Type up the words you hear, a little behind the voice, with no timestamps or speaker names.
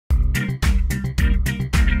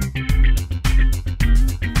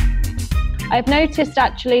I've noticed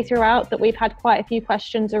actually throughout that we've had quite a few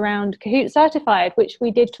questions around Kahoot Certified, which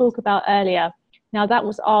we did talk about earlier. Now that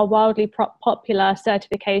was our wildly popular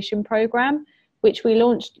certification program, which we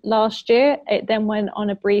launched last year. It then went on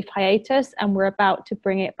a brief hiatus and we're about to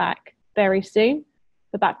bring it back very soon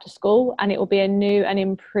for back to school, and it will be a new and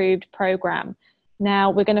improved program.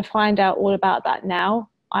 Now we're going to find out all about that now.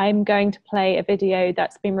 I'm going to play a video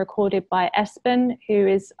that's been recorded by Espen, who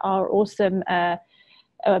is our awesome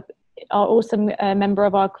member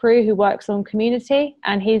of our crew who works on community,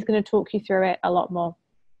 and he's going to talk you through it a lot more.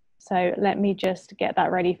 So let me just get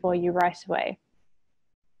that ready for you right away.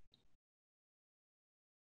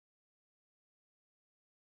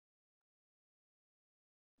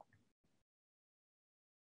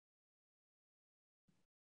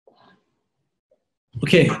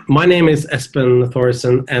 Okay, my name is Espen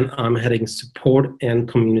Thoresen, and I'm heading support and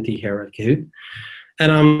community here at Kahoot.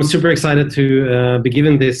 And I'm super excited to be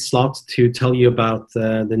given this slot to tell you about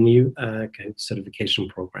the new Kahoot certification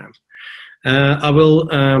program. I will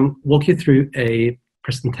walk you through a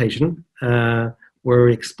presentation where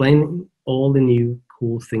we explain all the new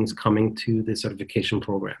cool things coming to the certification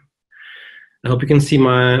program. I hope you can see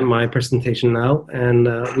my presentation now, and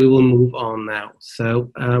we will move on now.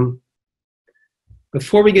 So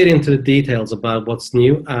before we get into the details about what's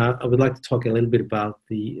new, I would like to talk a little bit about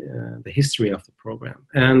the history of the program.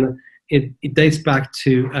 And it dates back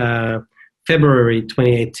to February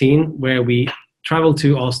 2018, where we traveled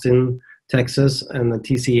to Austin, Texas, and the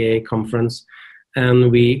TCA conference, and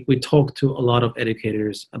we talked to a lot of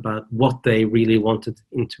educators about what they really wanted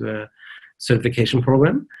into a certification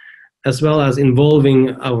program, as well as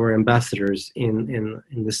involving our ambassadors in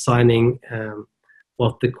designing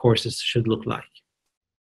what the courses should look like.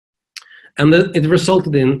 And it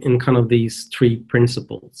resulted in kind of these three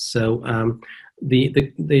principles. So the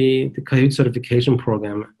Kahoot certification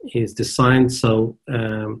program is designed so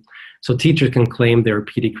teachers can claim their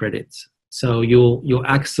PD credits. So you'll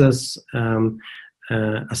access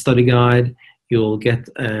a study guide. You'll get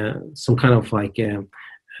some kind of like a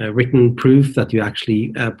written proof that you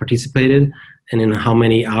actually participated and in how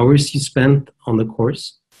many hours you spent on the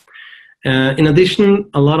course. In addition,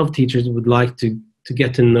 a lot of teachers would like to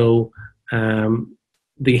get to know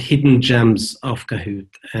the hidden gems of Kahoot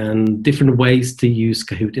and different ways to use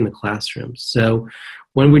Kahoot in the classroom. So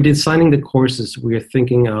when we're designing the courses, we're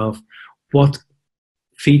thinking of what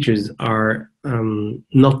features are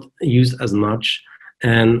not used as much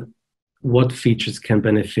and what features can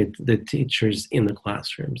benefit the teachers in the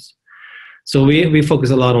classrooms. So we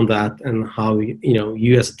focus a lot on that and how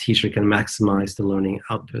you as a teacher can maximize the learning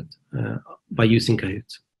output by using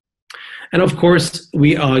Kahoot. And of course,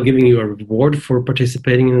 we are giving you a reward for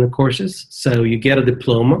participating in the courses. So you get a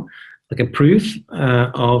diploma, like a proof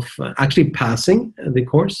of actually passing the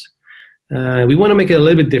course. We want to make it a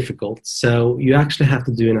little bit difficult. So you actually have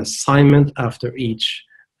to do an assignment after each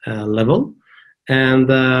level. And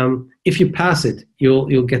if you pass it,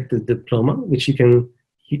 you'll get the diploma, which you can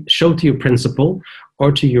show to your principal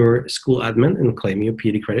or to your school admin and claim your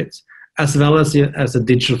PD credits, as well as a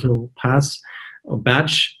digital pass or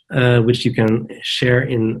badge, which you can share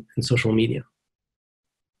in social media.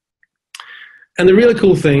 And the really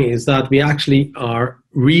cool thing is that we actually are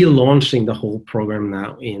relaunching the whole program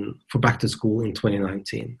now for back to school in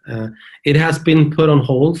 2019. It has been put on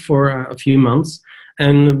hold for a few months,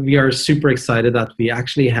 and we are super excited that we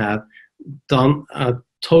actually have done a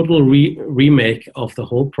total remake of the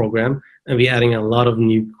whole program, and we're adding a lot of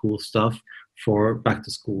new cool stuff for back to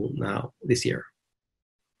school now this year.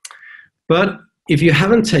 But if you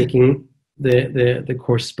haven't taken the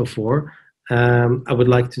course before, I would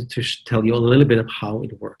like to tell you a little bit of how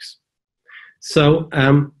it works. So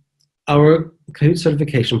our Kahoot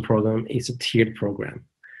certification program is a tiered program.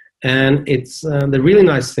 And it's the really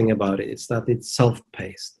nice thing about it is that it's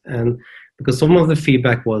self-paced. And because some of the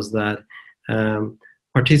feedback was that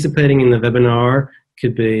participating in the webinar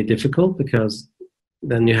could be difficult because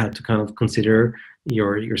then you have to kind of consider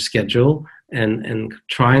your schedule and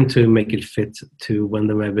trying to make it fit to when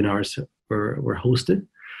the webinars were hosted.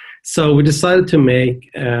 So we decided to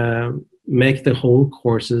make the whole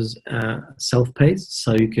courses self-paced,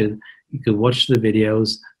 so you could watch the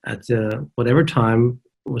videos at whatever time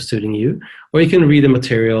was suiting you, or you can read the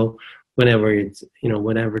material whenever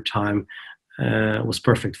whatever time was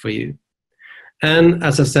perfect for you. And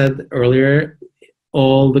as I said earlier,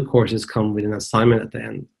 all the courses come with an assignment at the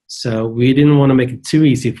end. So we didn't want to make it too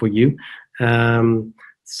easy for you.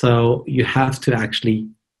 So you have to actually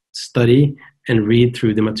study and read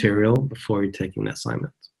through the material before you're taking the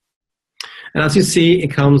assignment. And as you see, it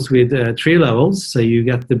comes with 3 levels. So you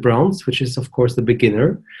get the bronze, which is of course the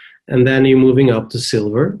beginner. and then you're moving up to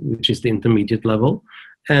silver, which is the intermediate level,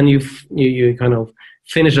 and you kind of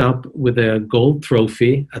finish up with a gold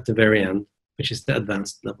trophy at the very end, which is the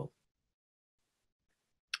advanced level.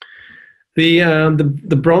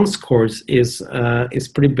 The bronze course is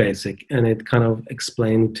pretty basic, and it kind of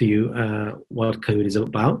explains to you what Kahoot is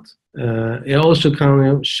about. It also kind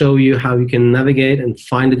of show you how you can navigate and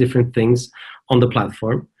find the different things on the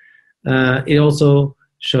platform. It also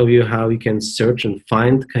show you how you can search and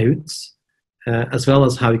find Kahoots, as well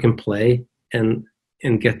as how you can play and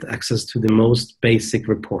get access to the most basic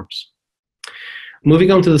reports.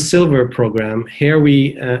 Moving on to the silver program, here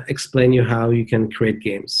we explain you how you can create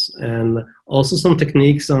games, and also some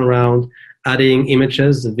techniques around adding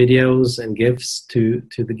images, videos, and GIFs to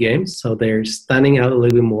the games, so they're standing out a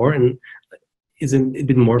little bit more and is a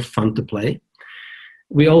bit more fun to play.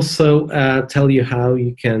 We also tell you how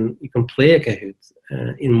you can play a Kahoot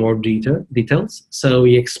in more details. So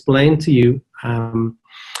we explain to you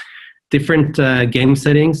different game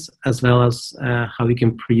settings, as well as how you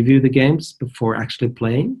can preview the games before actually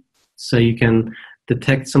playing. So you can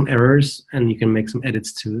detect some errors and you can make some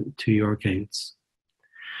edits to your Kahoots.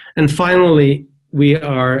 And finally, we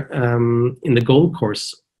are in the gold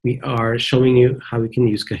course, we are showing you how you can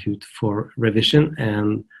use Kahoot for revision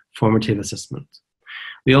and formative assessment.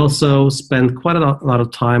 We also spend quite a lot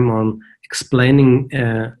of time on explaining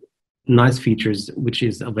nice features which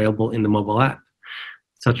is available in the mobile app,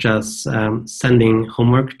 such as sending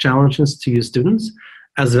homework challenges to your students,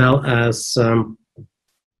 as well as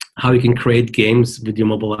how you can create games with your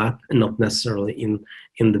mobile app and not necessarily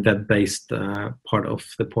in the web-based part of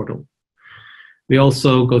the portal. We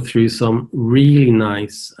also go through some really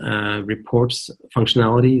nice reports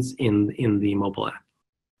functionalities in the mobile app.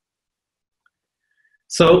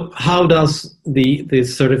 So how does the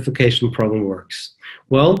certification program works?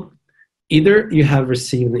 Well, either you have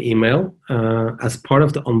received an email as part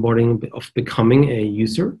of the onboarding of becoming a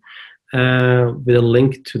user with a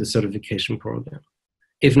link to the certification program.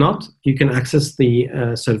 If not, you can access the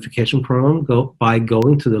certification program by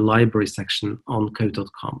going to the library section on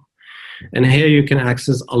Kahoot.com. And here you can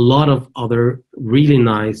access a lot of other really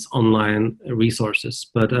nice online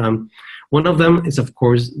resources. But one of them is, of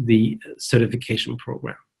course, the certification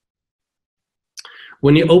program.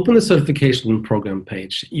 When you open the certification program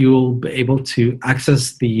page, you'll be able to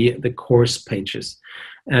access the course pages.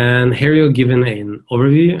 And here you're given an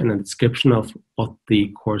overview and a description of what the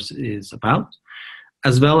course is about,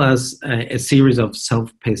 as well as a series of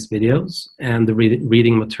self-paced videos and the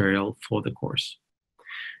reading material for the course.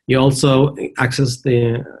 You also access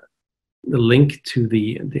the link to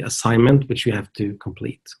the assignment which you have to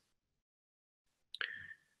complete.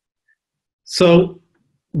 So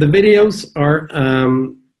the videos are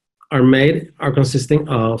consisting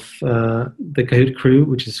of the Kahoot crew,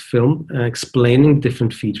 which is filmed, explaining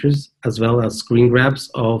different features, as well as screen grabs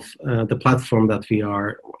of the platform that we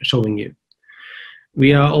are showing you.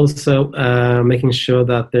 We are also making sure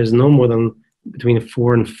that there's no more than between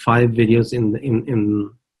 4 and 5 videos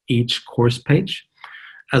in each course page,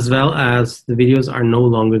 as well as the videos are no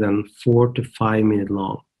longer than 4 to 5 minutes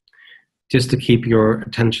long, just to keep your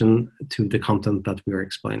attention to the content that we are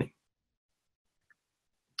explaining.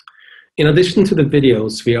 In addition to the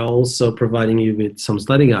videos, we are also providing you with some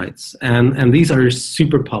study guides, and these are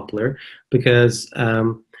super popular because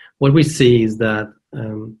what we see is that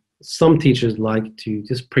some teachers like to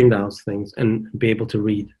just print out things and be able to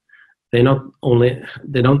read. They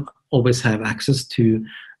don't always have access to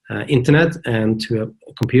internet and to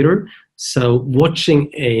a computer, so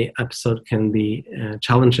watching a episode can be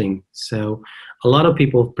challenging. So a lot of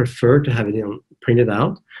people prefer to have it printed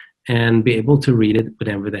out and be able to read it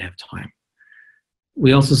whenever they have time.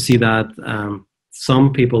 We also see that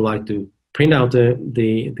some people like to print out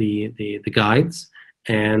the guides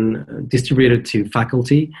and distribute it to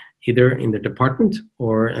faculty, either in the department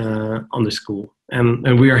or on the school.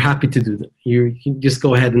 And we are happy to do that. You just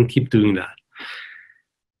go ahead and keep doing that.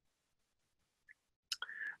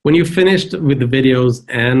 When you're finished with the videos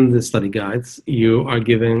and the study guides, you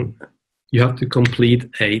have to complete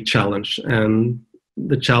a challenge, and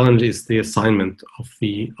the challenge is the assignment of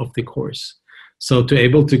the course. So to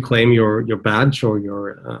able to claim your badge or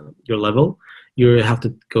your level, you have to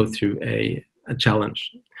go through a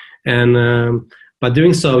challenge. And by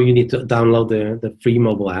doing so, you need to download the free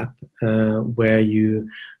mobile app where you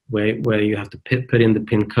have to put in the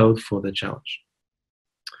PIN code for the challenge.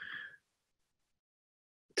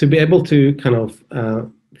 To be able to kind of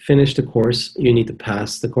finish the course, you need to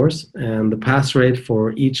pass the course, and the pass rate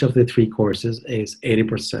for each of the 3 courses is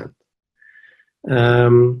 80%.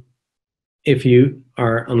 If you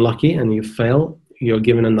are unlucky and you fail, you're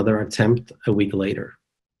given another attempt a week later.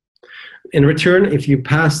 In return, if you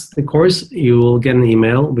pass the course, you will get an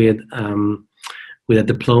email with a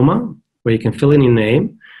diploma where you can fill in your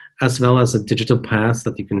name, as well as a digital pass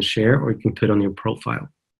that you can share or you can put on your profile.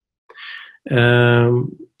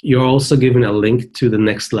 You're also given a link to the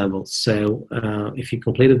next level. So if you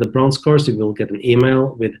completed the bronze course, you will get an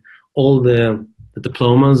email with all the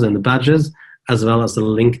diplomas and the badges, as well as a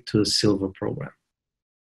link to the silver program.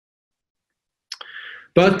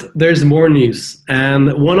 But there's more news,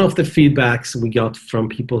 and one of the feedbacks we got from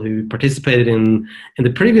people who participated in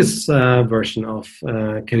the previous version of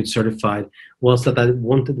Kahoot Certified was that they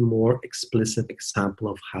wanted a more explicit example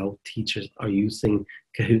of how teachers are using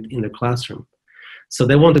Kahoot in their classroom. So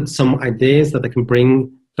they wanted some ideas that they can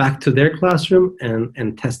bring back to their classroom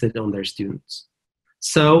and test it on their students.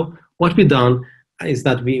 So what we've done is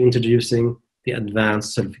that we're introducing the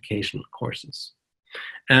advanced certification courses.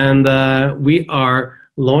 And we are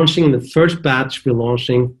launching the first batch, we're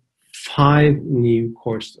launching 5 new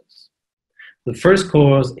courses. The first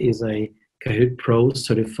course is a Kahoot Pro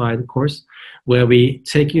certified course where we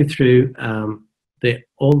take you through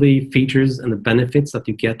all the features and the benefits that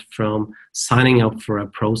you get from signing up for a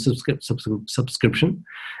Pro subscription.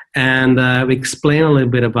 And we explain a little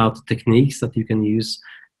bit about the techniques that you can use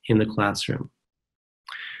in the classroom.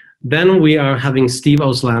 Then we are having Steve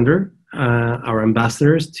Oslander, our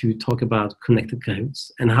ambassadors, to talk about connected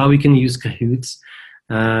Kahoots and how we can use Kahoots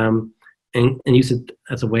and use it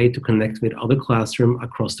as a way to connect with other classrooms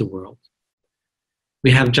across the world.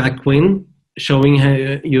 We have Jack Quinn showing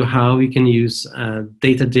you how you can use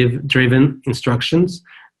data-driven instructions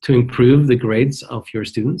to improve the grades of your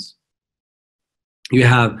students. You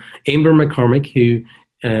have Amber McCormick, who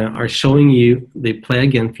are showing you the Play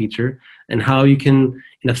Again feature and how you can,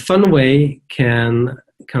 in a fun way, the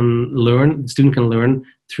student can learn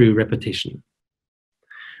through repetition.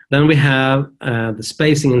 Then we have the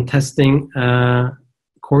spacing and testing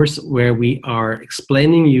course where we are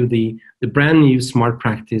explaining you the brand new Smart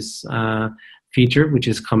Practice feature, which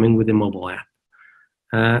is coming with the mobile app.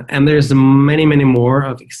 And there's many, many more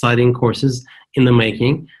of exciting courses in the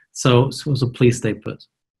making, so please stay put.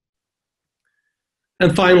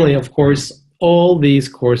 And finally, of course, all these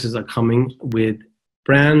courses are coming with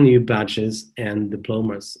brand new badges and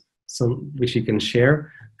diplomas, which you can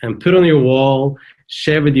share and put on your wall,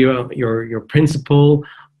 share with your principal,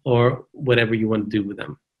 or whatever you want to do with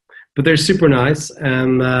them. But they're super nice,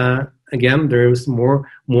 and again, there's more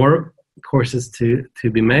courses to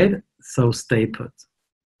be made, so stay put.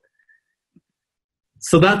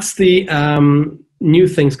 So that's the new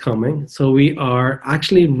things coming. So we are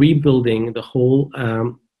actually rebuilding the whole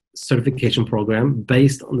certification program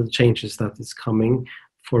based on the changes that is coming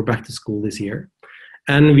for back to school this year.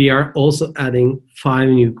 And we are also adding 5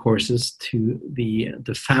 new courses to the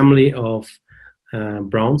family of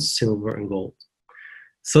bronze, silver, and gold.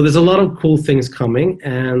 So there's a lot of cool things coming,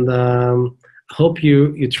 and I hope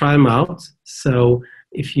you try them out. So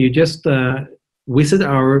if you just visit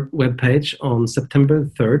our webpage on September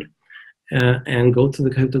 3rd and go to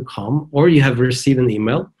theCahoot.com, or you have received an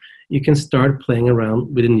email, you can start playing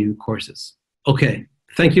around with the new courses. Okay,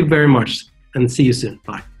 thank you very much, and see you soon.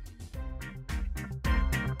 Bye.